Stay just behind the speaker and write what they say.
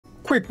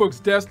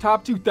QuickBooks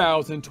Desktop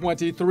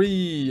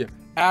 2023.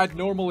 Add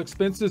normal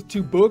expenses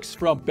to books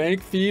from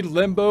bank feed,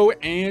 Limbo,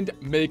 and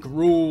make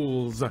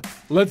rules.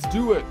 Let's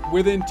do it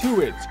with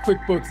Intuit's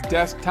QuickBooks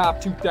Desktop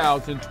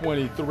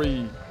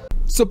 2023.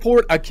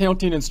 Support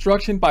accounting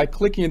instruction by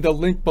clicking the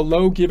link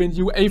below, giving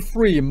you a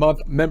free month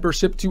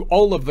membership to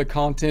all of the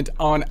content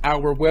on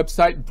our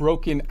website,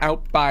 broken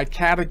out by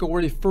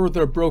category,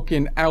 further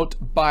broken out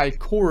by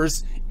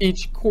course.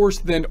 Each course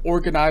then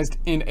organized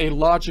in a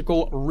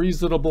logical,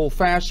 reasonable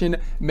fashion,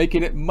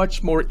 making it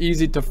much more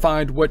easy to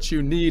find what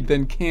you need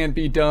than can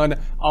be done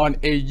on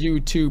a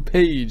YouTube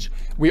page.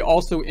 We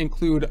also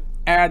include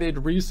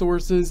added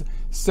resources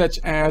such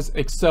as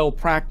Excel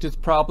practice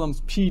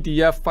problems,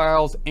 PDF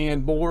files,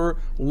 and more,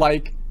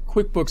 like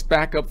QuickBooks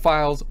backup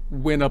files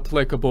when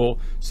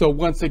applicable. So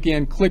once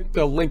again, click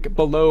the link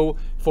below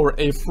for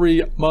a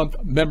free month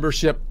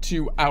membership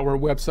to our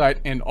website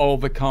and all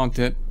the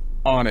content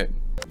on it.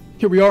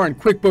 Here we are in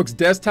QuickBooks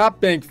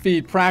Desktop bank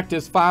feed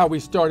practice file. We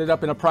started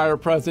up in a prior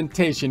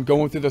presentation,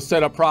 going through the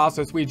setup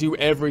process we do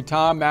every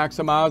time.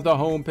 Maximize the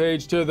home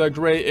page to the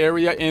gray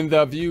area. In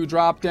the view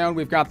dropdown,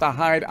 we've got the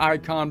hide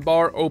icon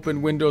bar,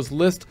 open Windows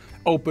list,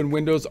 open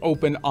Windows,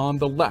 open on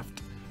the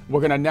left. We're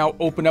going to now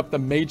open up the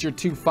major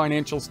two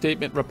financial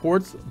statement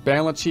reports,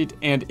 balance sheet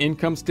and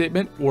income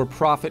statement, or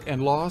profit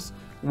and loss,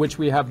 which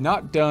we have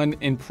not done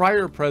in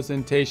prior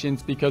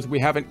presentations because we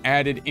haven't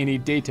added any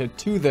data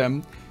to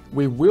them.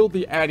 We will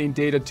be adding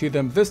data to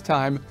them this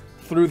time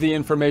through the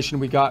information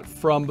we got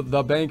from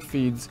the bank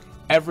feeds.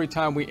 Every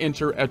time we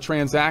enter a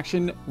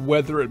transaction,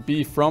 whether it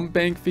be from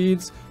bank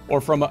feeds or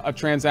from a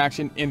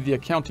transaction in the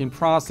accounting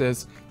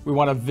process, we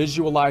want to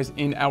visualize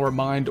in our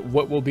mind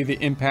what will be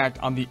the impact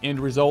on the end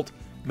result,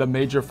 the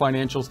major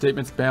financial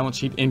statements, balance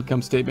sheet,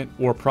 income statement,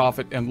 or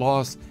profit and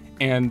loss,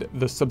 and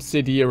the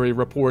subsidiary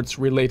reports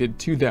related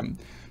to them.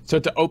 So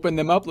to open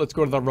them up, let's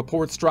go to the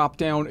reports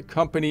dropdown,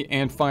 company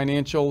and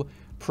financial,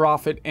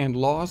 profit and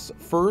loss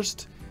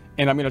first,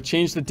 and I'm going to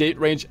change the date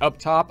range up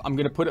top. I'm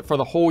going to put it for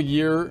the whole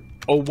year,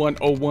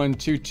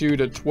 01/01/22 to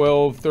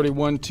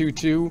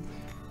 12/31/22,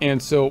 and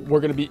so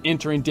we're going to be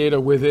entering data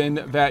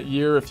within that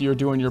year. If you're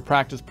doing your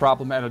practice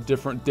problem at a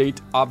different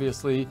date,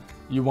 obviously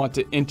you want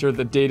to enter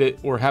the data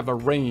or have a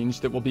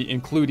range that will be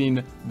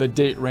including the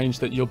date range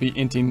that you'll be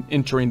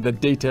entering the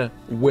data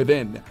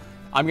within.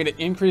 I'm going to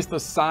increase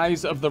the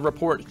size of the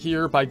report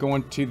here by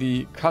going to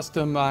the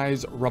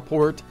customize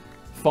report,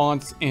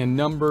 fonts and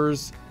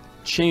numbers,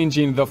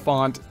 changing the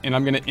font, and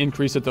I'm going to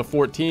increase it to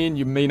 14.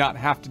 You may not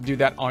have to do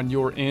that on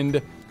your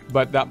end,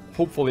 but that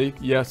hopefully,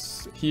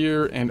 yes,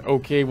 here and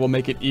okay, will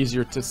make it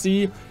easier to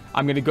see.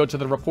 I'm going to go to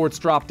the reports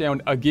drop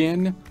down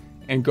again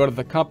and go to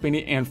the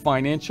company and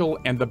financial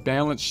and the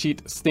balance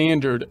sheet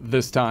standard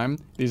this time.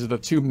 These are the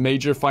two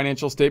major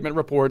financial statement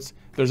reports.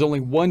 There's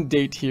only one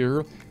date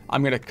here.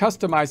 I'm going to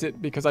customize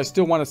it because I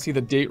still want to see the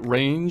date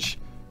range.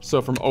 So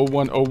from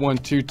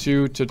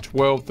 01/01/22 to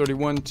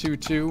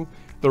 12/31/22,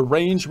 the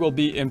range will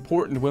be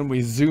important when we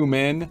zoom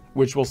in,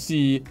 which we'll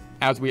see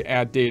as we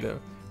add data.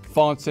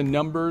 Fonts and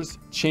numbers,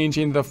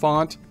 changing the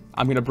font.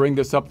 I'm going to bring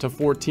this up to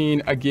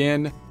 14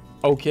 again.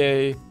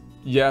 Okay,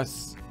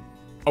 yes,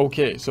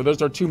 okay. So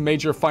those are two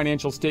major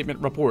financial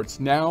statement reports.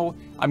 Now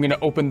I'm going to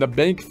open the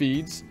bank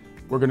feeds.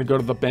 We're going to go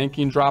to the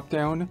banking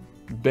dropdown,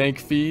 bank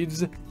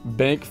feeds,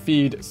 bank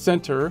feed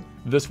center.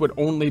 This would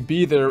only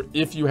be there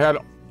if you had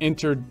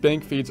entered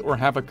bank feeds or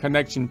have a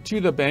connection to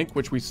the bank,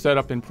 which we set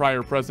up in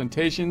prior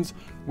presentations.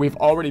 We've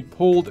already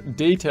pulled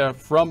data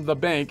from the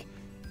bank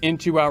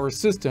into our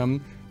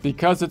system.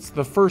 Because it's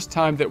the first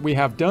time that we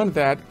have done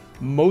that,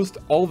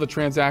 all the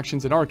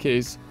transactions in our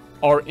case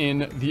are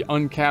in the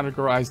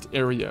uncategorized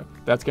area.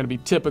 That's going to be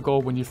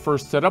typical when you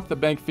first set up the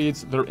bank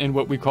feeds. They're in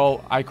what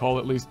I call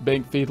at least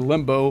bank feed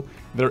limbo.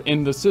 They're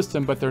in the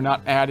system, but they're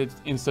not added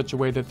in such a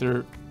way that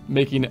they're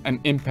making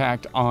an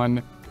impact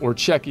on or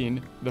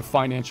checking the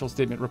financial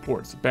statement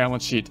reports,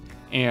 balance sheet,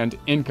 and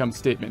income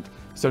statement.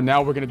 So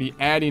now we're going to be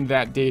adding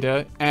that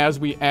data. As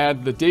we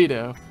add the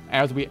data,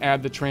 as we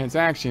add the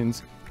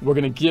transactions, we're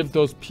going to give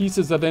those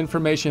pieces of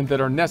information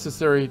that are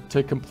necessary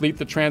to complete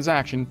the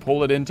transaction,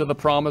 pull it into the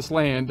promised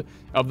land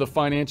of the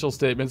financial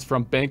statements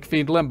from bank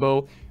feed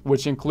limbo,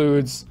 which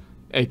includes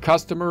a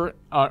customer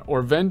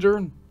or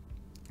vendor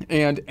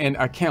and an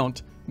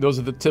account. Those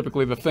are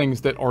typically the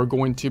things that are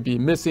going to be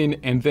missing,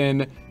 and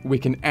then we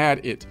can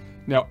add it.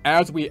 Now,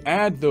 as we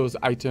add those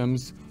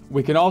items,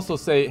 we can also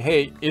say,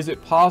 hey, is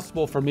it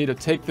possible for me to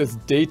take this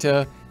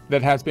data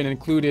that has been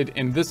included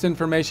in this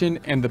information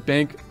and the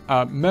bank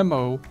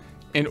memo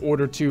in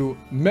order to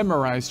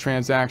memorize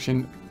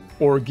transaction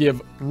or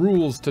give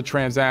rules to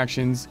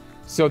transactions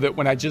so that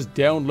when I just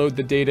download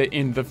the data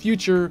in the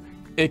future,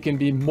 it can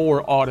be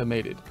more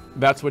automated.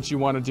 That's what you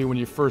want to do when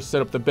you first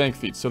set up the bank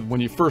feeds. So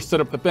when you first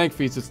set up the bank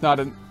feeds, it's not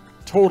a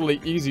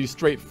totally easy,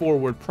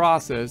 straightforward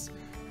process,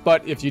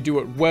 but if you do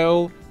it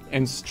well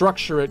and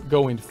structure it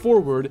going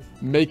forward,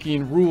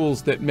 making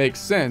rules that make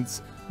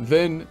sense,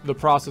 then the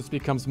process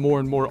becomes more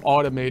and more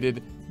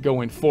automated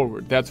going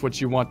forward. That's what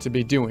you want to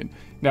be doing.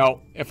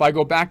 Now, if I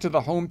go back to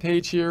the home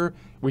page here,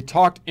 We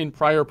talked in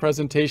prior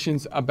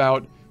presentations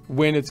about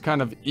when it's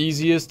kind of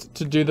easiest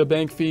to do the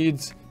bank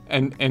feeds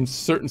and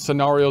certain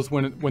scenarios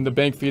when the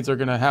bank feeds are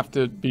going to have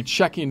to be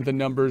checking the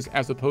numbers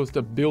as opposed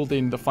to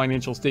building the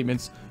financial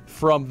statements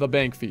from the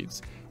bank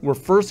feeds. We're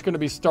first going to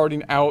be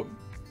starting out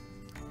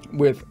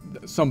with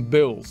some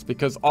bills,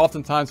 because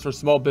oftentimes for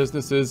small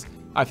businesses,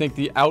 I think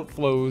the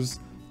outflows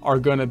are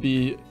going to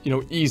be,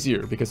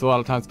 easier, because a lot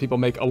of times people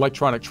make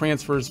electronic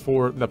transfers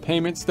for the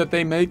payments that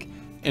they make.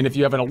 And if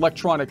you have an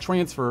electronic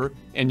transfer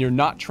and you're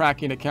not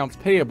tracking accounts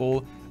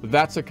payable,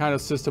 that's a kind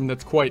of system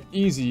that's quite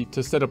easy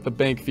to set up the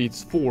bank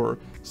feeds for.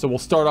 So we'll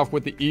start off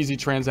with the easy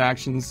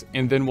transactions,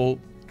 and then we'll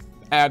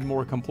add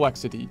more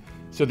complexity.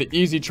 So the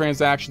easy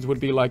transactions would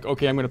be like,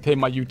 okay, I'm going to pay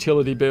my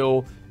utility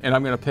bill, and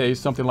I'm going to pay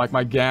something like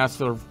my gas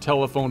or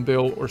telephone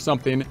bill or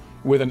something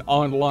with an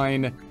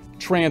online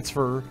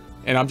transfer,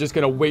 and I'm just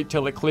going to wait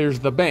till it clears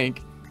the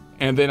bank,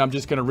 and then I'm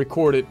just going to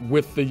record it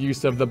with the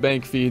use of the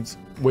bank feeds,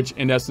 which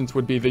in essence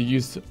would be the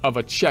use of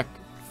a check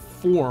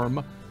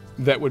form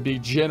that would be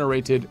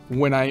generated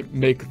when I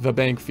make the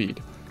bank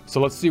feed.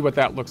 So let's see what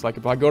that looks like.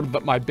 If I go to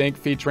my bank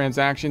feed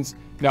transactions,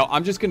 now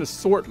I'm just going to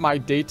sort my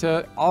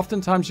data.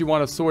 Oftentimes you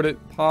want to sort it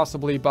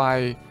possibly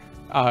by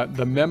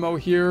the memo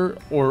here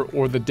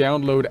or the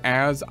download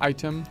as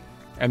item.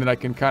 And then I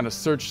can kind of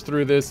search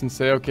through this and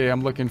say, okay,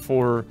 I'm looking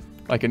for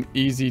like an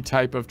easy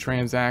type of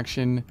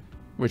transaction,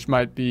 which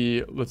might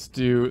be, let's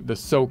do the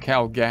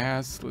SoCal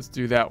gas. Let's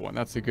do that one.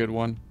 That's a good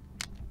one.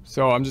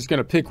 So I'm just going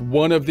to pick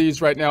one of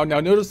these right now. Now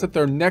notice that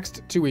they're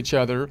next to each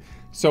other.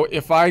 So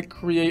if I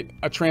create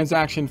a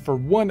transaction for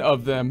one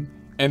of them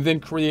and then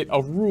create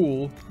a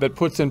rule that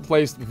puts in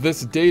place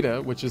this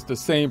data, which is the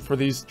same for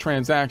these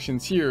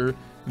transactions here,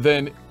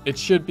 then it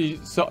should be,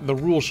 so the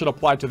rule should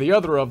apply to the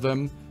other of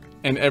them,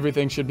 and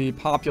everything should be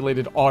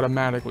populated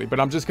automatically. But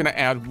I'm just going to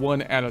add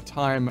one at a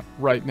time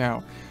right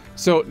now.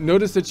 So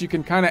notice that you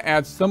can kind of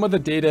add some of the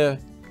data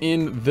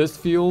in this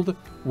field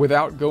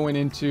without going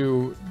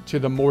into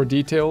the more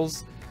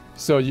details.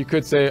 So you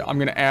could say, I'm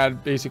going to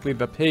add basically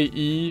the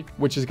payee,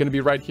 which is going to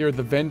be right here,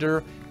 the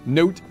vendor.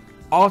 Note,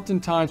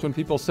 oftentimes when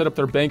people set up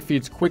their bank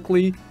feeds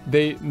quickly,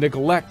 they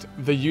neglect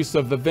the use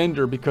of the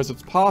vendor because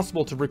it's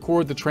possible to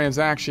record the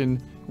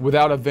transaction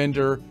without a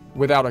vendor,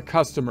 without a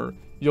customer.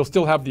 You'll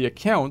still have the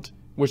account,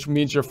 which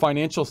means your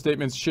financial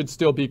statements should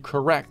still be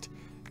correct.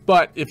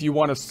 But if you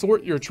want to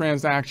sort your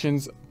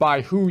transactions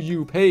by who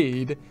you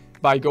paid,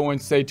 by going,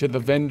 say, to the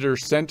vendor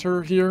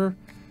center here,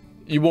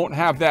 you won't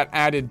have that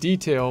added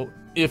detail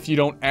if you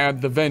don't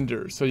add the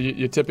vendor. So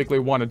you typically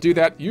want to do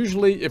that.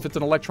 Usually, if it's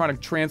an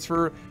electronic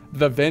transfer,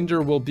 the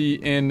vendor will be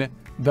in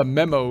the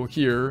memo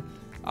here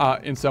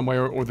in some way,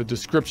 or the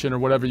description, or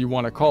whatever you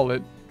want to call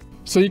it.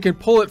 So you can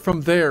pull it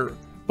from there.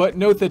 But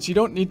note that you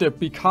don't need to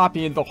be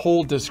copying the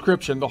whole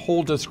description. The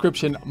whole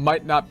description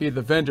might not be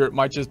the vendor. It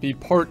might just be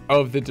part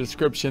of the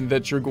description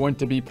that you're going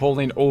to be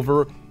pulling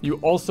over. You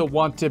also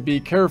want to be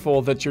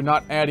careful that you're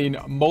not adding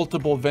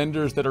multiple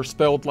vendors that are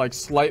spelled like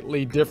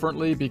slightly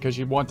differently, because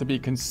you want to be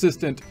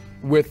consistent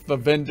with the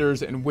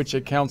vendors and which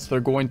accounts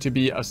they're going to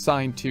be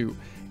assigned to.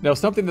 Now,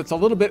 something that's a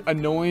little bit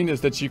annoying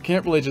is that you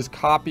can't really just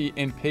copy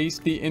and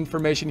paste the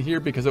information here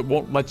because it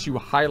won't let you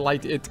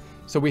highlight it.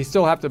 So we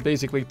still have to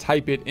basically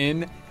type it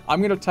in. I'm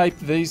going to type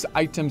these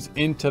items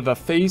into the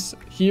face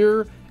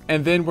here,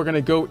 and then we're going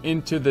to go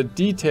into the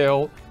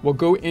detail. We'll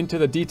go into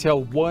the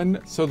detail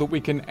 1 so that we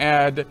can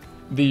add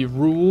the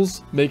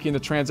rules, making the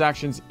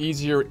transactions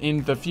easier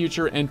in the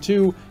future. And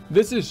 2,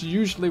 this is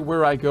usually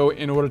where I go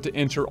in order to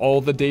enter all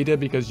the data,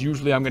 because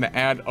usually I'm going to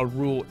add a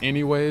rule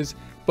anyways.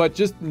 But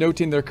just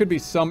noting, there could be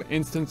some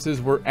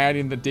instances where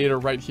adding the data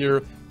right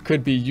here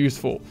could be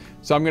useful.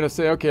 So I'm going to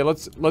say, okay,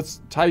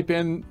 let's type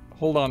in.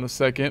 Hold on a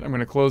second. I'm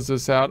going to close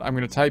this out. I'm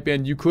going to type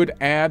in, you could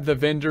add the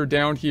vendor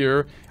down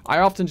here. I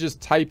often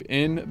just type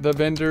in the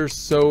vendor,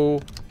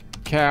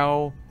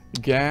 SoCal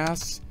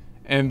gas.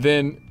 And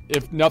then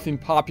if nothing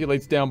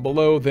populates down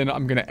below, then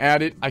I'm going to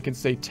add it. I can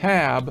say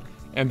tab,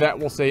 and that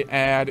will say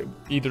add,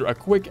 either a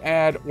quick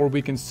add, or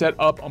we can set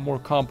up a more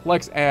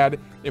complex add.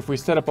 If we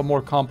set up a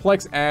more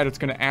complex add, it's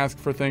going to ask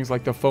for things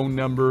like the phone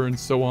number and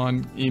so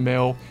on,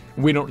 email.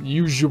 We don't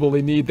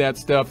usually need that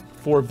stuff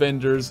for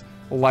vendors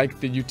like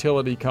the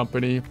utility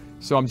company.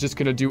 So I'm just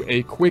going to do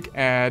a quick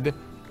add.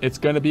 It's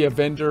going to be a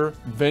vendor.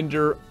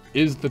 Vendor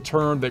is the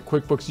term that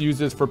QuickBooks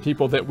uses for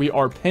people that we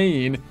are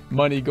paying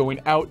money going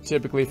out,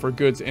 typically for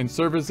goods and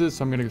services.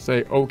 So I'm going to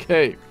say,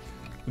 okay.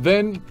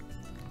 Then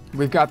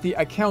we've got the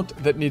account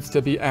that needs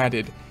to be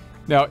added.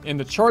 Now in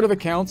the chart of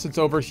accounts, it's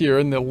over here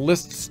in the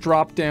lists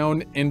drop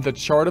down in the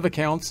chart of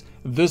accounts.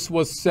 This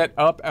was set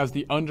up as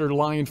the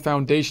underlying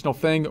foundational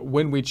thing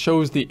when we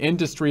chose the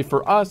industry.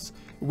 For us,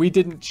 we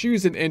didn't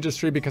choose an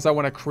industry because I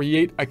want to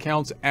create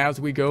accounts as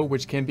we go,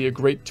 which can be a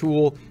great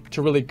tool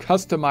to really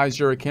customize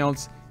your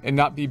accounts and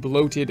not be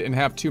bloated and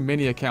have too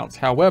many accounts.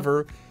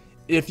 However,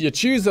 if you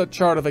choose a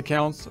chart of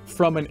accounts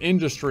from an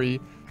industry,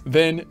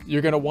 then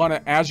you're going to want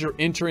to, as you're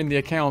entering the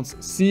accounts,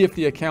 see if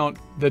the account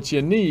that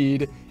you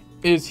need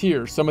is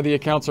here. Some of the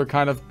accounts are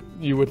kind of,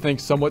 you would think,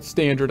 somewhat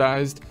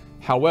standardized.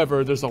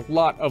 However, there's a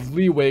lot of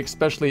leeway,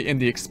 especially in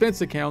the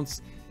expense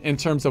accounts, in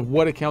terms of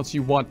what accounts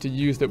you want to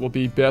use that will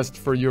be best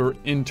for your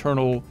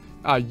internal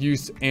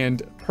use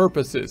and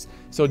purposes.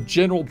 So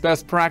general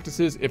best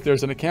practices: if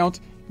there's an account,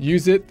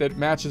 use it that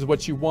matches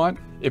what you want.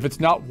 If it's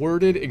not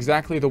worded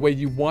exactly the way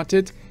you want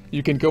it,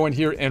 you can go in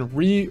here and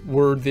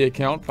reword the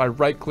account by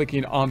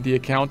right-clicking on the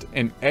account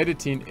and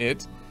editing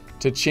it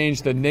to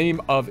change the name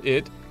of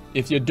it.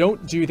 If you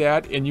don't do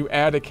that and you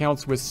add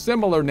accounts with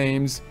similar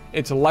names,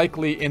 it's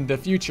likely in the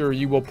future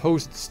you will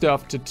post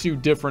stuff to 2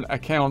 different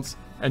accounts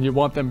and you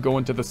want them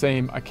going to the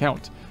same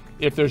account.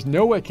 If there's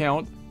no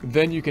account,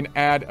 then you can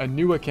add a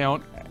new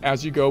account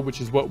as you go,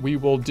 which is what we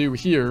will do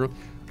here.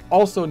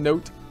 Also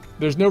note,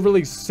 there's no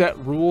really set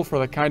rule for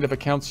the kind of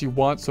accounts you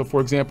want. So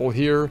for example,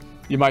 here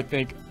you might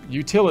think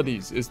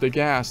utilities is the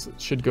gas,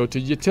 should go to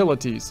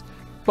utilities.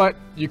 But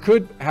you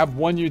could have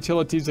one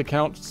utilities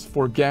account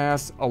for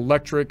gas,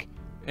 electric,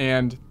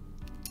 and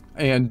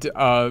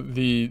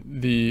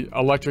the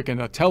electric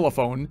and a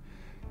telephone.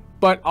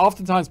 But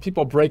oftentimes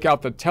people break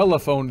out the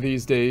telephone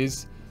these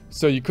days,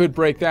 so you could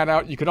break that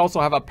out. You could also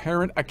have a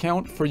parent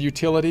account for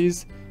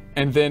utilities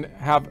and then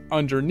have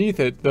underneath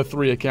it the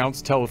 3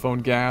 accounts: telephone,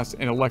 gas,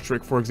 and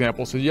electric, for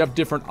example. So you have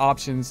different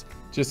options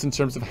just in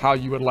terms of how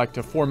you would like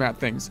to format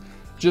things.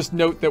 Just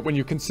note that when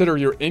you consider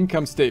your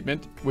income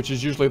statement, which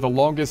is usually the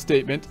longest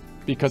statement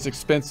because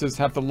expenses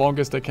have the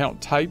longest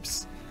account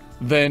types,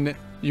 then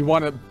you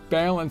want to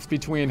balance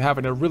between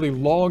having a really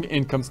long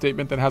income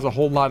statement that has a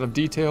whole lot of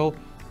detail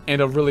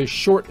and a really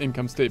short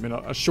income statement.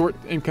 A short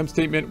income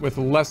statement with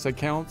less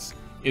accounts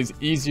is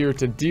easier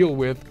to deal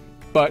with,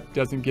 but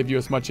doesn't give you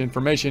as much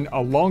information.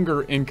 A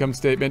longer income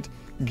statement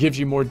gives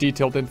you more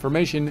detailed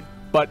information,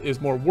 but is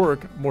more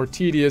work, more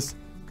tedious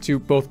to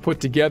both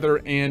put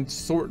together and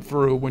sort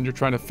through when you're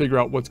trying to figure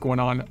out what's going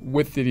on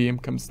with the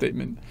income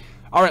statement.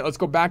 All right, let's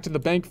go back to the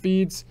bank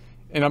feeds,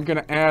 and I'm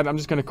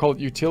just gonna call it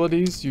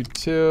utilities,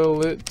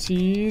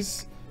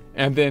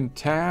 and then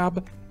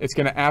tab. It's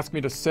gonna ask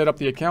me to set up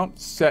the account,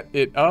 set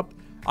it up.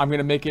 I'm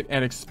gonna make it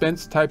an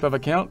expense type of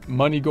account.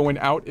 Money going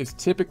out is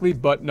typically,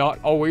 but not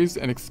always,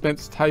 an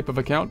expense type of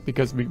account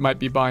because we might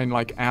be buying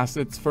like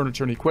assets,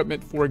 furniture, and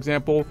equipment, for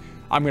example.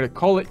 I'm gonna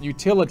call it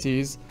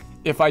utilities.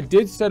 If I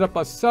did set up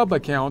a sub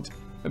account,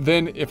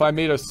 then if I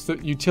made a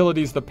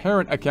utilities the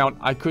parent account,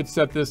 I could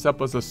set this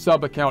up as a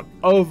sub account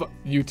of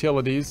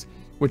utilities,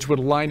 which would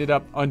line it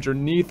up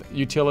underneath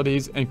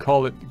utilities and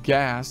call it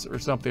gas or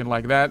something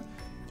like that.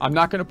 I'm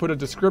not going to put a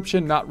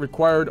description, not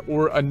required,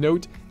 or a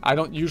note. I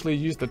don't usually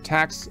use the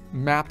tax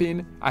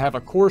mapping. I have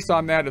a course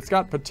on that. It's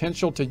got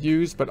potential to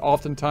use, but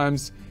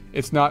oftentimes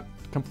it's not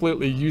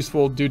completely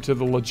useful due to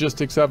the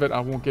logistics of it. I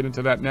won't get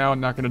into that now. I'm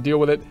not going to deal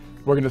with it.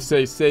 We're going to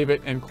say save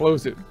it and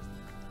close it.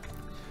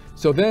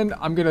 So then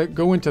I'm going to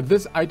go into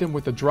this item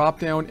with the drop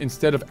down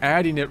instead of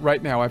adding it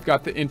right now. I've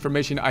got the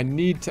information I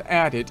need to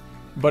add it,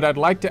 but I'd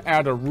like to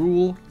add a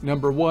rule,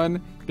 number 1,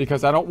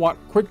 because I don't want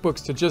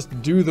QuickBooks to just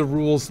do the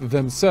rules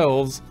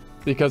themselves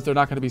because they're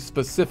not going to be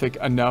specific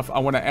enough. I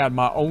want to add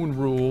my own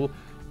rule.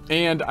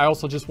 And I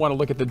also just want to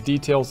look at the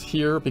details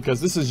here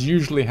because this is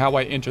usually how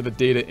I enter the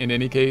data in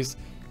any case.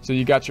 So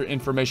you got your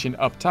information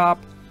up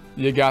top,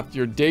 you got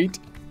your date,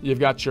 you've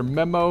got your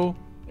memo,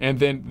 and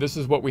then this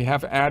is what we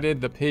have added,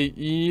 the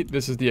payee.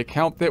 This is the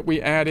account that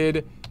we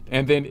added.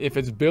 And then if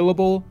it's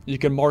billable, you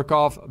can mark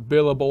off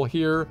billable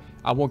here.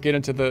 I won't get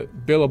into the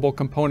billable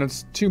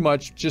components too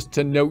much, just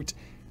to note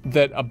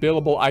that a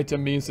billable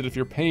item means that if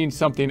you're paying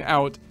something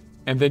out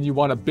and then you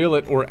want to bill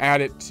it or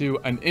add it to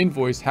an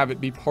invoice, have it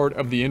be part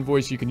of the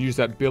invoice, you can use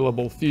that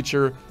billable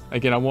feature.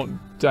 Again, I won't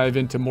dive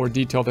into more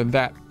detail than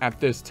that at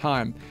this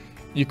time.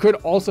 You could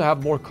also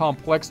have more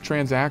complex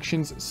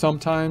transactions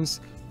sometimes,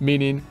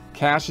 meaning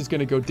cash is going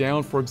to go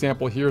down, for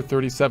example, here,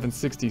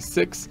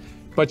 $37.66,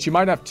 but you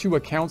might have 2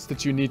 accounts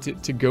that you need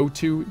to go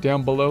to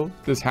down below.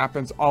 This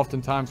happens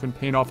oftentimes when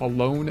paying off a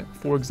loan,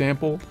 for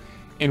example,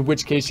 in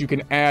which case you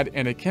can add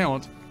an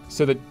account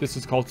so that this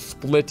is called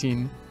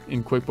splitting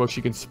in QuickBooks.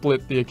 You can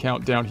split the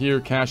account down here.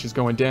 Cash is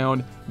going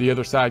down, the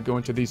other side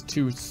going to these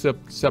 2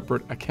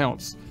 separate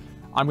accounts.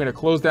 I'm going to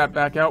close that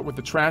back out with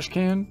the trash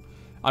can.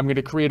 I'm going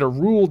to create a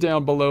rule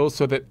down below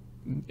so that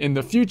in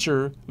the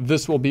future,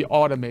 this will be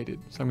automated.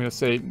 So I'm going to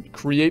say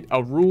create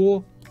a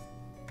rule.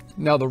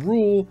 Now the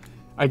rule,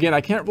 again,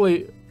 I can't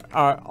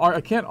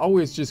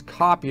always just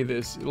copy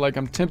this. Like,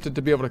 I'm tempted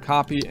to be able to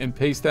copy and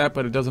paste that,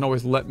 but it doesn't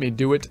always let me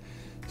do it.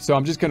 So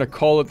I'm just going to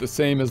call it the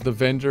same as the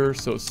vendor.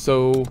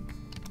 So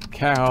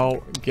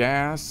cal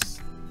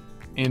gas,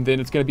 and then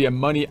it's going to be a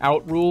money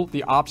out rule.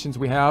 The options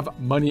we have: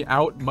 money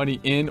out, money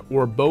in,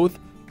 or both.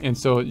 And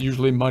so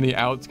usually money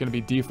out is going to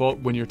be default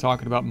when you're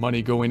talking about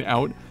money going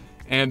out.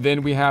 And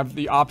then we have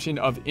the option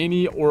of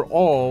any or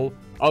all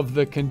of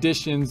the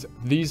conditions.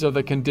 These are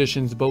the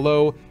conditions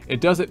below.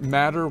 It doesn't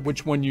matter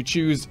which one you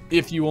choose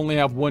if you only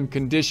have one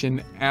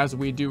condition, as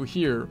we do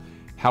here.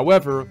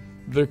 However,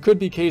 there could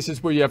be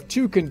cases where you have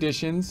 2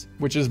 conditions,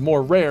 which is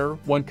more rare.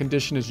 1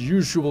 condition is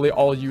usually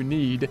all you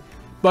need.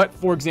 But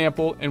for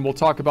example, and we'll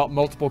talk about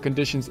multiple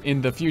conditions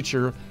in the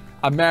future,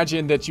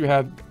 imagine that you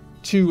had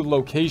two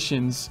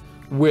locations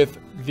with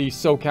the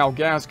SoCal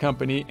Gas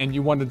Company and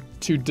you wanted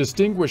to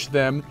distinguish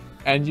them,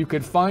 and you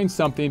could find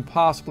something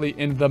possibly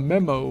in the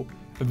memo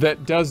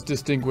that does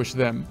distinguish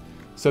them.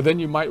 So then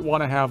you might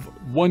want to have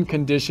one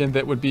condition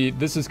that would be,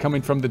 this is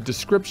coming from the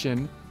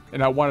description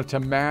and I want it to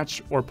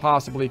match or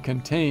possibly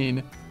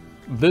contain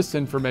this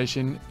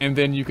information, and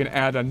then you can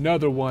add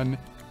another one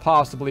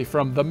possibly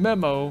from the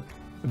memo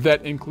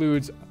that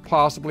includes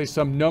possibly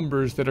some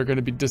numbers that are going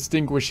to be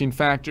distinguishing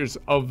factors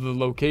of the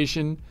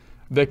location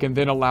that can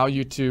then allow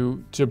you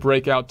to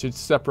break out to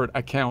separate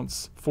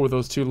accounts for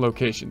those two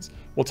locations.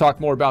 We'll talk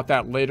more about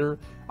that later.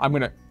 I'm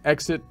going to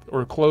exit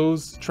or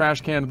close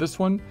trash can this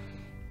one.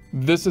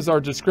 This is our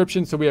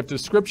description. So we have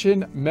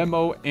description,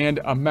 memo, and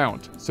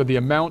amount. So the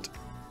amount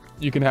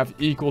you can have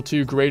equal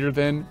to, greater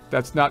than.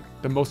 That's not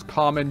the most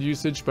common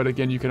usage, but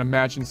again, you can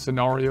imagine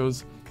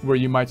scenarios where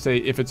you might say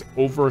if it's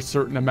over a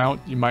certain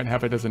amount, you might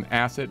have it as an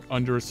asset.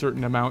 Under a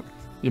certain amount,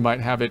 you might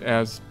have it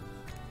as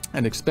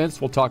an expense.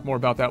 We'll talk more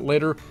about that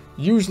later.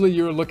 Usually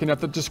you're looking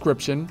at the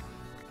description,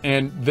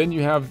 and then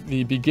you have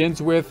the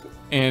begins with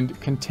and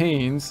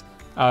contains,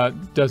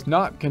 does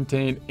not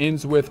contain,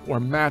 ends with, or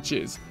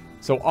matches.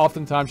 So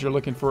oftentimes you're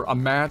looking for a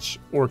match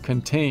or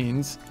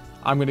contains.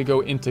 I'm going to go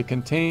into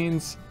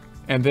contains,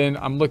 and then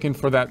I'm looking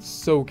for that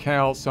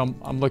SoCal. So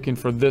I'm looking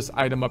for this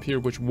item up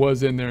here, which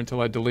was in there until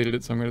I deleted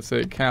it. So I'm going to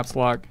say caps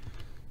lock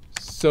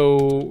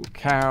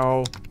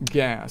SoCal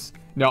gas.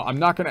 Now, I'm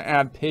not going to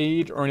add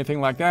paid or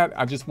anything like that.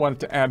 I just wanted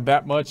to add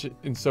that much.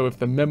 And so if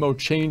the memo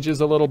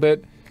changes a little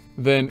bit,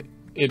 then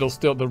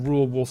the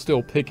rule will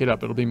still pick it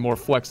up. It'll be more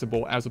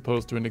flexible as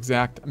opposed to an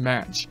exact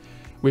match.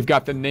 We've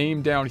got the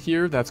name down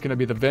here. That's going to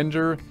be the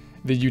vendor.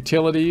 The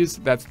utilities,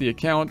 that's the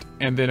account.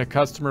 And then a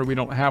customer, we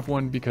don't have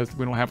one because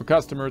we don't have a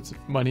customer. It's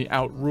money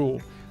out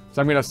rule.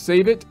 So I'm going to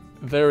save it.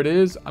 There it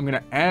is. I'm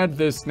going to add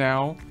this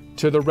now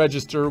to the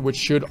register, which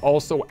should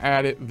also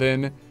add it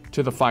then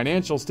to the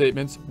financial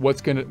statements.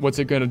 What's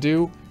it gonna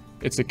do?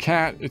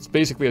 It's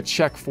basically a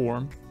check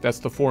form. That's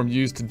the form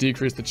used to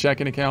decrease the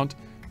checking account.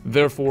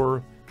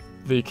 Therefore,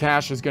 the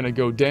cash is gonna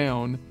go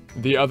down.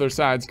 The other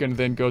side's gonna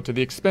then go to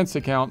the expense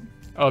account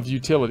of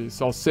utilities.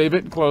 So I'll save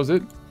it and close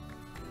it.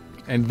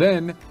 And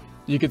then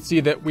you can see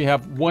that we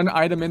have one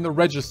item in the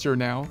register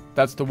now.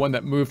 That's the one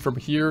that moved from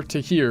here to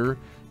here.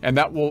 And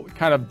that will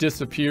kind of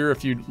disappear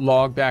if you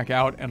log back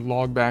out and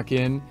log back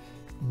in.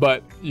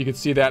 But you can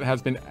see that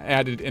has been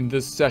added in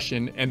this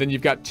session. And then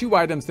you've got two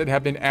items that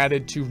have been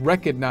added to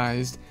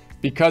recognized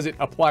because it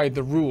applied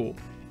the rule.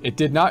 It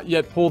did not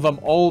yet pull them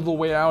all the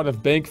way out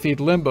of bank feed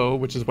limbo,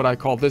 which is what I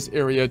call this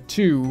area,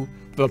 to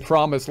the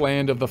promised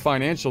land of the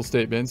financial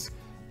statements.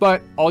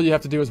 But all you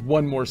have to do is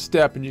one more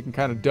step, and you can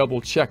kind of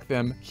double check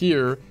them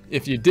here.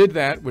 If you did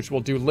that, which we'll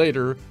do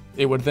later,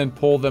 it would then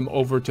pull them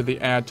over to the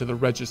add to the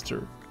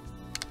register.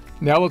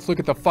 Now let's look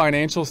at the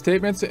financial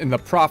statements and the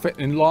profit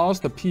and loss,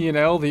 the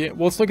P&L.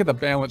 Let's look at the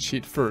balance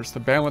sheet first.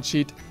 The balance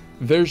sheet,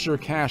 there's your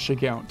cash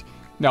account.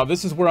 Now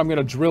this is where I'm going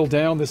to drill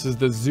down. This is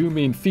the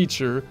zooming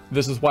feature.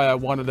 This is why I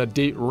wanted a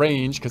date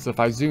range, because if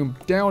I zoom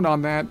down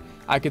on that,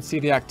 I could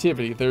see the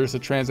activity. There's a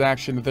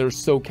transaction, there's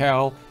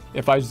SoCal.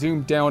 If I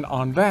zoom down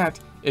on that,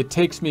 it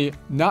takes me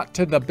not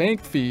to the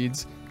bank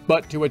feeds,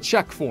 but to a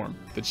check form.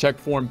 The check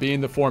form being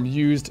the form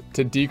used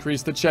to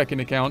decrease the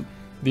checking account.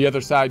 The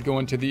other side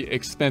going to the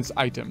expense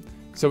item.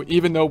 So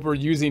even though we're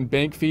using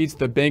bank feeds,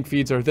 the bank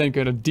feeds are then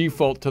going to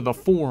default to the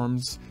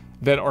forms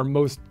that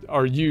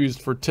are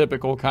used for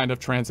typical kind of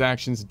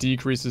transactions,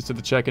 decreases to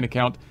the checking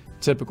account,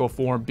 typical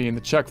form being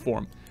the check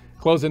form.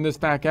 Closing this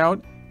back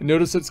out,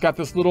 notice it's got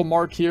this little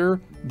mark here.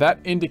 That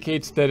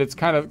indicates that it's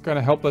kind of going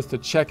to help us to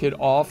check it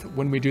off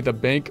when we do the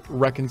bank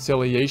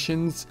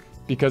reconciliations,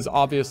 because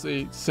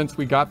obviously since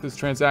we got this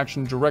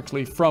transaction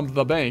directly from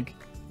the bank,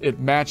 it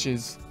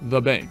matches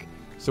the bank.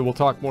 So we'll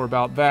talk more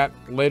about that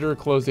later.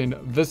 Closing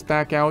this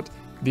back out.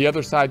 The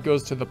other side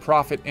goes to the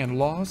profit and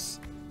loss.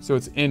 So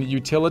it's in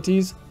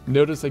utilities.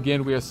 Notice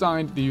again, we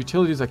assigned the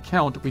utilities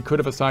account. We could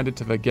have assigned it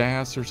to the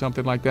gas or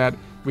something like that.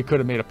 We could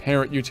have made a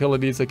parent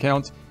utilities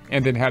account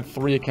and then had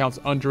 3 accounts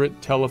under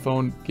it,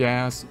 telephone,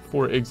 gas,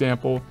 for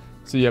example.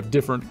 So you have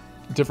different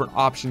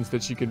options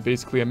that you could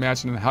basically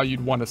imagine and how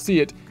you'd want to see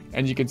it.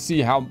 And you can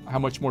see how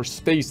much more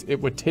space it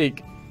would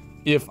take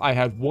if I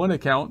had one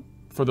account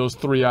for those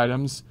 3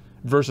 items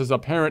versus a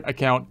parent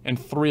account and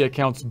 3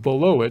 accounts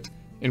below it,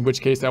 in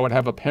which case I would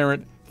have a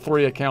parent,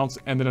 3 accounts,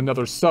 and then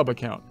another sub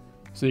account.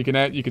 So you can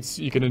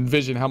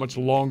envision how much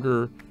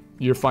longer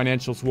your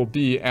financials will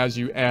be as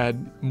you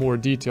add more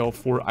detail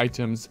for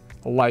items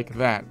like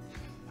that.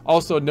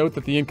 Also note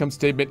that the income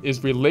statement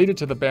is related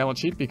to the balance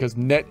sheet because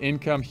net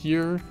income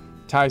here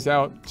ties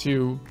out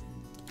to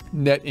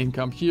net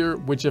income here,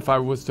 which if I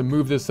was to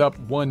move this up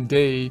one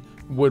day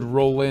would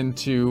roll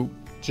into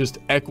just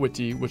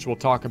equity, which we'll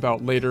talk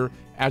about later.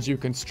 As you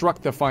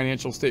construct the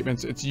financial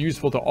statements, it's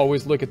useful to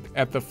always look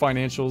at the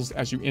financials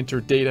as you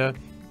enter data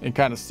and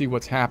kind of see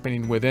what's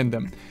happening within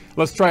them.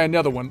 Let's try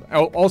another one.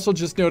 I'll also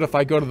just note if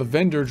I go to the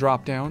vendor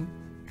dropdown,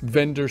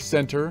 vendor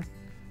center,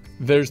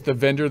 there's the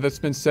vendor that's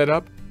been set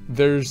up.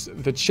 there's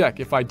the check.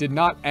 If I did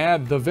not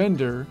add the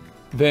vendor,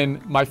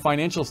 then my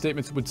financial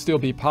statements would still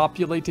be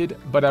populated,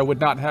 but I would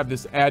not have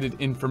this added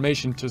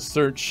information to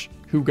search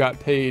who got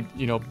paid,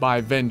 you know,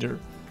 by vendor.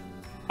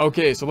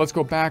 Okay, so let's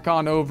go back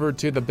on over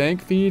to the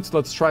bank feeds.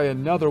 Let's try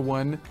another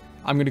one.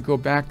 I'm going to go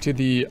back to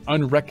the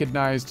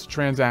unrecognized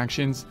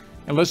transactions,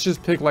 and let's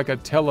just pick like a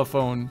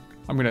telephone.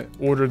 I'm going to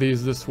order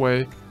these this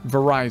way.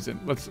 Verizon.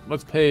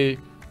 Let's pay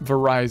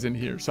Verizon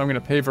here. So I'm going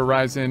to pay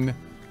Verizon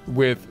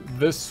with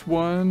this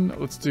one.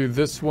 Let's do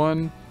this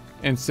one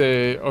and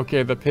say,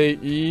 okay, the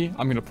payee,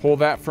 I'm going to pull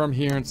that from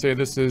here and say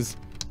this is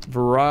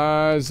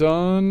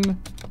Verizon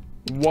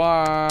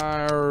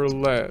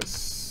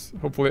Wireless.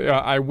 Hopefully,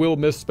 I will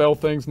misspell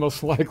things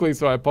most likely,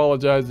 so I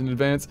apologize in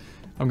advance.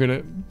 I'm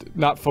going to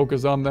not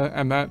focus on that.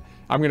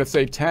 I'm going to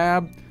say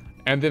tab,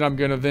 and then I'm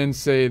going to then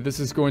say this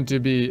is going to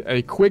be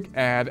a quick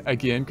add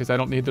again, because I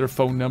don't need their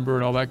phone number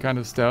and all that kind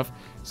of stuff.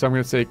 So I'm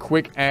going to say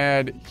quick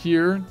add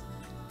here,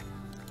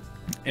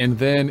 and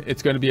then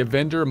it's going to be a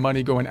vendor,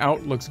 money going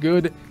out, looks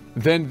good.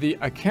 Then the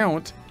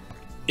account,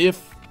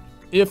 if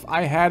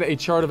I had a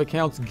chart of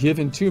accounts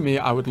given to me,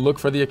 I would look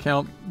for the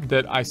account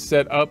that I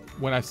set up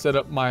when I set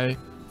up my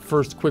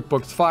first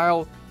QuickBooks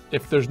file.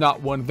 If there's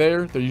not one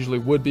there, there usually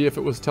would be if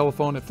it was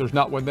telephone. If there's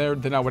not one there,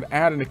 then I would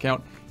add an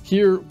account.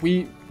 Here,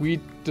 we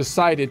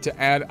decided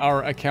to add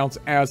our accounts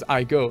as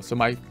I go. So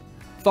my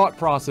thought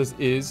process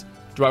is,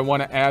 do I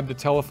want to add the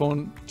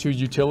telephone to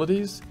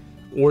utilities,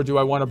 or do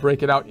I want to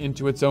break it out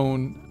into its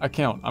own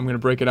account? I'm going to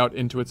break it out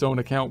into its own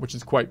account, which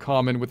is quite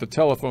common with the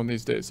telephone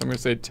these days. So I'm going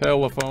to say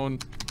telephone.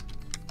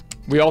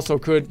 We also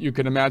you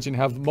could imagine,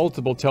 have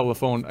multiple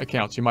telephone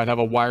accounts. You might have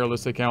a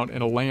wireless account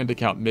and a land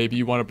account. Maybe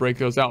you want to break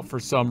those out for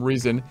some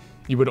reason.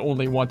 You would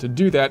only want to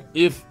do that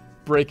if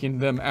breaking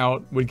them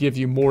out would give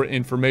you more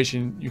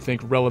information you think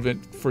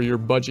relevant for your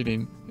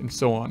budgeting and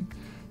so on.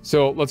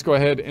 So let's go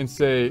ahead and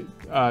say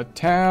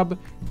tab.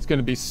 It's going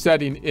to be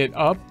setting it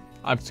up.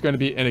 It's going to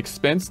be an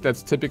expense.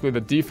 That's typically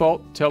the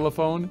default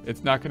telephone.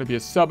 It's not going to be a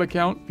sub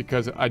account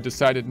because I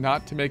decided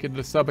not to make it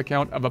a sub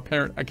account of a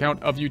parent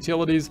account of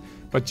utilities,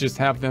 but just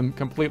have them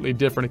completely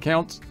different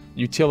accounts.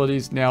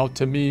 Utilities now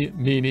to me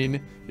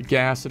meaning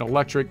gas and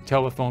electric,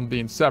 telephone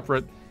being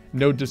separate,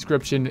 no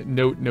description,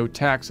 note, no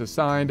tax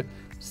assigned.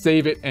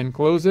 Save it and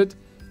close it.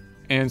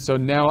 And so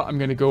now I'm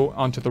going to go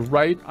onto the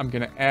right. I'm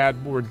going to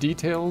add more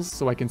details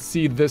so I can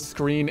see this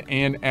screen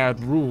and add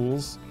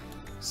rules.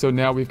 So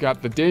now we've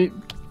got the date.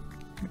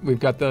 We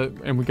got the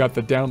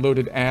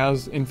downloaded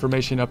as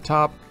information up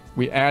top.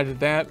 We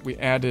added that. We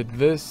added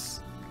this.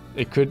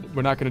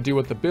 We're not going to do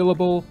with the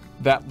billable.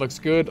 That looks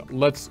good.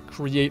 Let's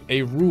create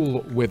a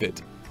rule with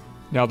it.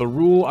 Now the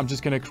rule I'm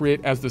just going to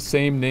create as the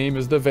same name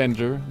as the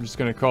vendor. I'm just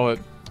going to call it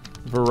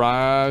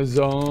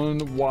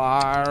Verizon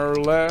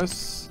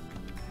Wireless.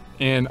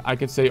 And I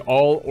can say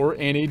all or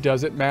any,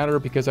 doesn't matter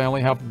because I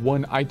only have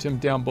one item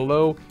down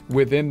below.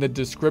 Within the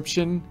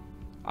description,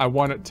 I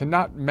want it to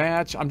not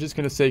match. I'm just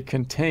going to say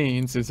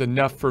contains is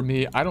enough for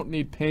me. I don't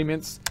need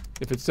payments.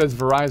 If it says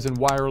Verizon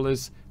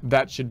Wireless,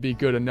 that should be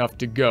good enough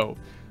to go.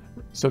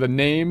 So the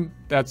name,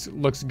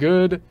 looks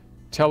good.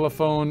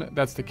 Telephone,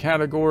 that's the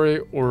category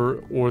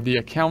or the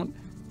account.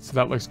 So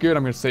that looks good.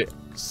 I'm going to say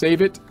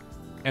save it,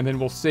 and then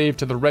we'll save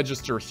to the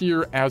register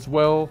here as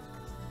well.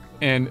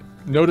 And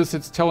notice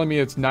it's telling me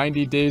it's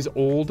 90 days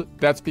old.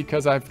 That's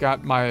because I've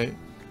got my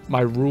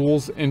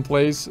rules in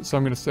place. So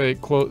I'm going to say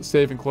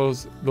save and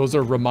close. Those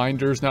are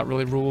reminders, not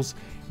really rules.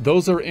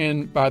 Those are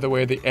in, by the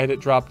way, the edit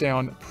drop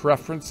down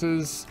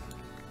preferences,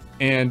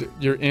 and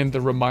you're in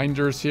the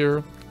reminders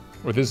here,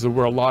 or this is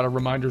where a lot of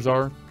reminders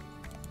are,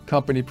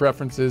 company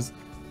preferences.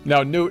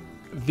 Now note,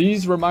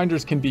 these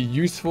reminders can be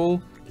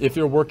useful if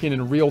you're working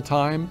in real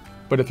time,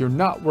 but if you're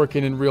not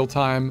working in real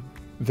time,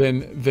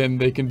 then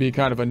they can be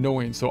kind of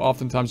annoying. So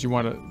oftentimes you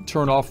want to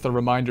turn off the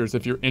reminders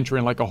if you're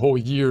entering like a whole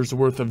year's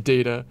worth of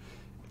data.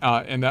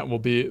 And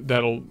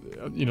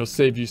that'll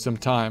save you some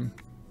time.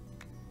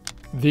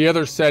 The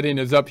other setting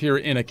is up here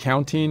in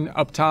accounting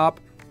up top,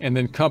 and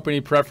then company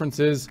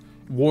preferences,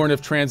 warn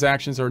if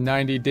transactions are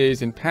 90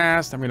 days in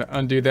past. I'm going to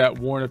undo that.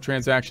 Warn if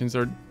transactions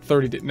are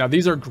 30 days. Now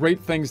these are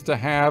great things to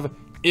have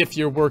if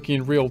you're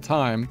working real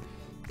time,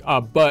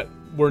 but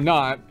we're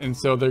not, and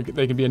so they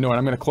can be annoying.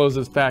 I'm going to close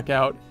this back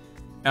out.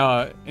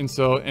 And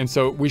so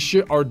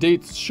our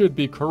dates should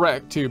be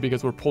correct too,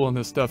 because we're pulling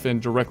this stuff in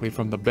directly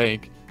from the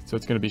bank. So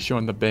it's going to be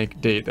showing the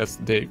bank date. That's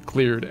the date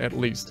cleared at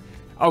least.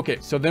 Okay,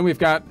 so then we've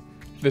got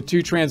the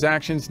two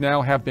transactions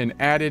now have been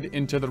added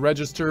into the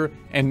register,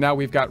 and now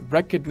we've got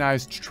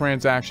recognized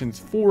transactions,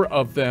 4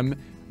 of them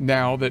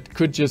now that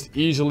could just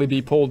easily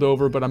be pulled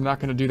over, but I'm not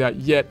going to do that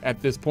yet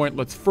at this point.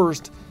 Let's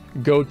first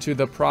go to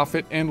the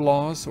profit and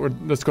loss, or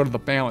let's go to the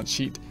balance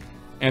sheet.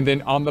 And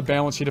then on the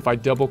balance sheet, if I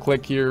double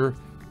click here,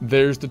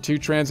 there's the 2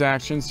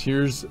 transactions.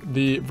 Here's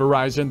the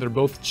Verizon. They're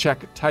both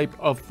check type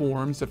of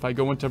forms. If I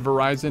go into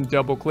Verizon,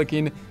 double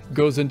clicking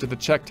goes into the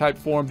check type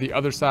form. The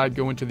other side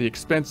go into the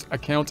expense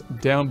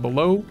account down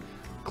below.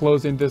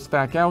 Closing this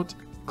back out,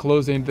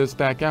 closing this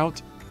back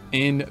out.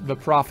 In the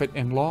profit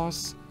and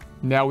loss,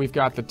 Now we've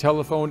got the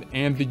telephone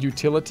and the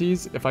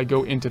utilities. If I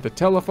go into the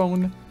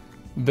telephone,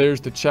 there's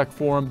the check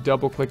form.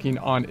 Double clicking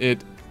on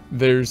it,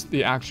 there's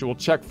the actual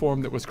check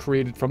form that was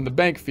created from the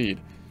bank feed.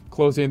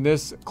 Closing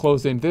this,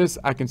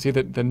 I can see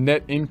that the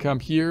net income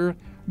here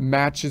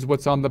matches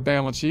what's on the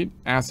balance sheet.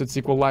 Assets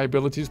equal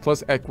liabilities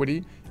plus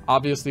equity.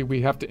 Obviously,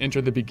 we have to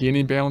enter the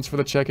beginning balance for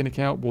the checking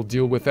account. We'll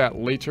deal with that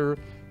later.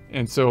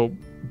 And so,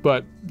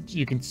 but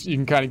you can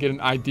kind of get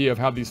an idea of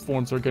how these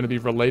forms are going to be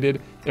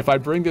related. If I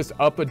bring this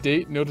up a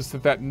date, notice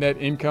that that net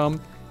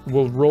income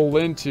will roll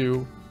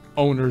into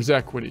owner's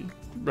equity,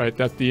 right?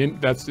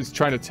 That's just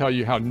trying to tell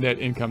you how net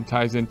income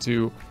ties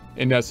into,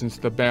 in essence,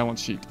 the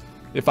balance sheet.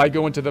 If I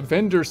go into the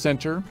vendor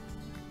center,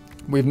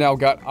 we've now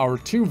got our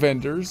 2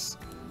 vendors,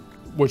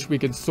 which we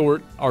can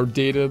sort our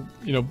data,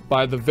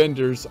 by the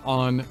vendors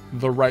on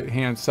the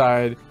right-hand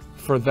side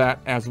for that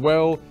as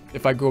well.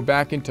 If I go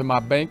back into my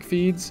bank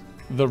feeds,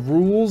 the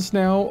rules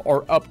now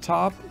are up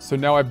top. So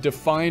now I've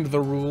defined the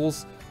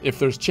rules. If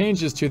there's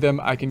changes to them,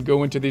 I can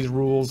go into these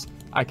rules.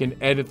 I can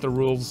edit the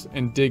rules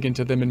and dig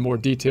into them in more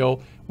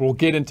detail. We'll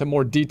get into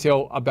more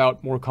detail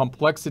about more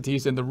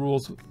complexities in the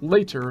rules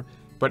later.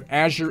 But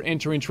as you're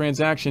entering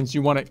transactions,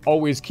 you want to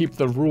always keep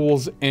the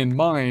rules in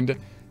mind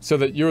so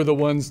that you're the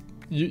ones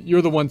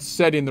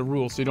setting the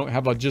rules. So you don't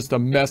have just a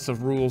mess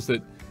of rules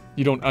that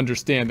you don't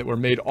understand, that were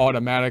made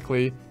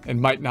automatically and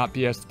might not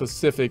be as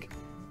specific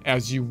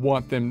as you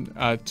want them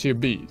to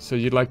be. So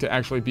you'd like to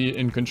actually be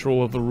in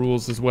control of the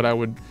rules is what I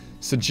would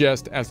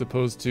suggest, as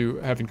opposed to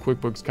having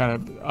QuickBooks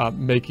kind of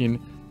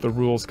making the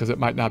rules, because it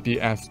might not be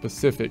as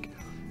specific.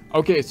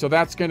 Okay, so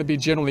that's going to be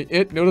generally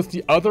it. Notice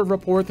the other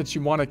report that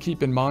you want to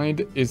keep in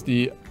mind is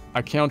the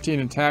accounting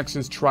and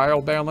taxes trial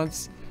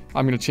balance.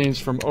 I'm going to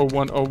change from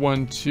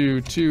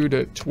 010122 to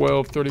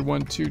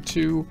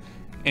 123122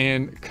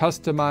 and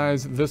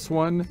customize this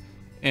one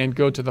and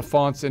go to the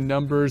fonts and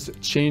numbers,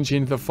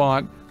 changing the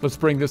font. Let's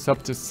bring this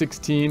up to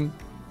 16.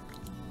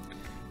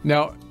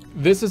 Now,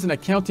 this is an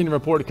accounting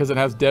report because it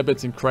has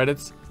debits and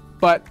credits,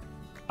 but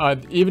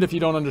even if you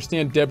don't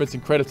understand debits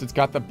and credits, it's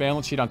got the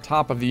balance sheet on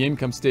top of the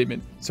income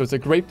statement. So it's a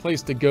great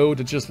place to go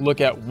to just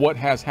look at what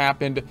has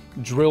happened,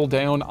 drill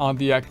down on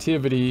the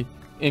activity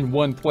in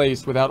one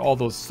place without all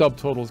those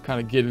subtotals kind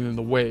of getting in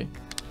the way.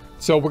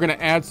 So we're going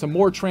to add some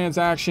more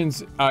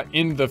transactions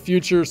in the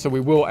future. So we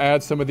will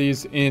add some of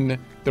these in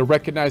the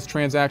recognized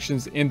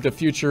transactions in the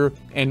future.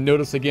 And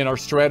notice again, our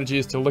strategy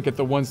is to look at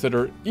the ones that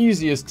are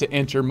easiest to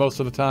enter most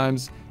of the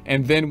times.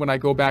 And then when I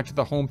go back to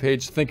the home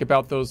page, think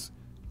about those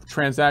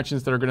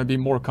transactions that are going to be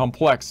more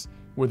complex,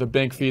 where the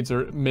bank feeds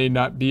may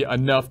not be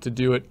enough to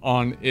do it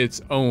on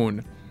its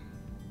own.